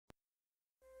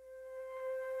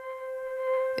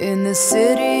In the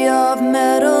city of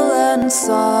metal and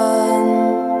sun,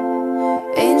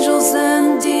 angels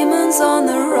and demons on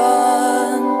the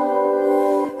run.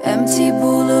 Empty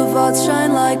boulevards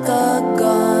shine like a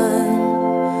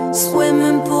gun.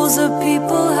 Swimming pools of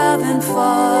people having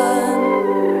fun.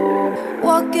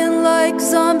 Walking like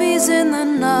zombies in the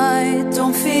night.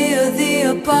 Don't fear the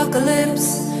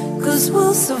apocalypse, 'cause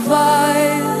we'll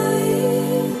survive.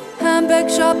 Handbag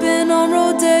shopping on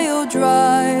Rodeo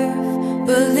Drive.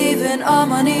 Believing our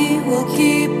money will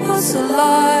keep us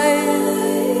alive.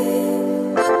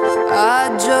 I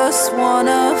just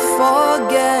wanna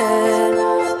forget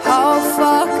how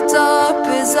fucked up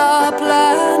is our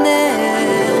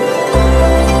planet.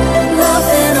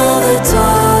 Laughing all the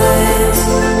time,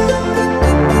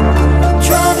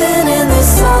 driving in the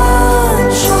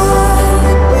sunshine,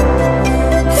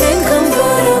 in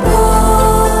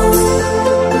convertible,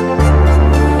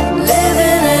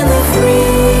 living in the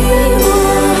free world.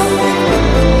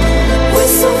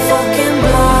 We're so fucking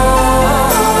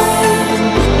blind,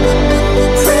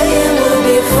 praying we'll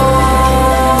be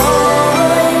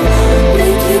fine. We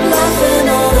keep laughing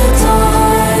all the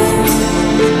time,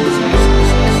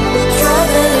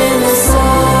 driving in the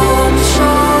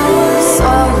sunshine.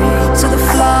 Sorry to the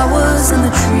flowers and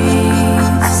the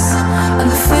trees, and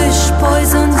the fish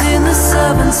poisoned in the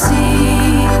 7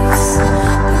 seas.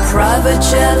 The private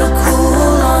jet look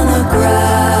cool on the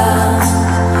ground.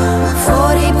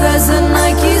 40 pairs of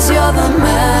Nikes, you're the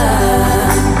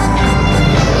man.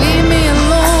 Leave me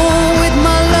alone with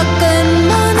my luck and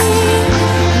money,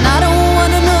 and I don't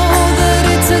wanna know that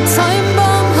it's a time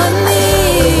bomb,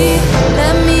 honey.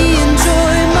 Let me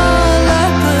enjoy my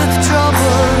lack of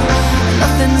trouble.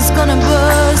 Nothing's gonna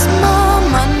burst my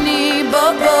money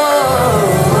bubble.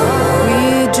 We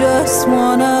just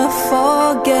wanna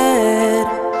forget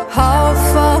how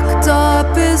fucked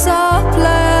up is our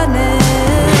plan.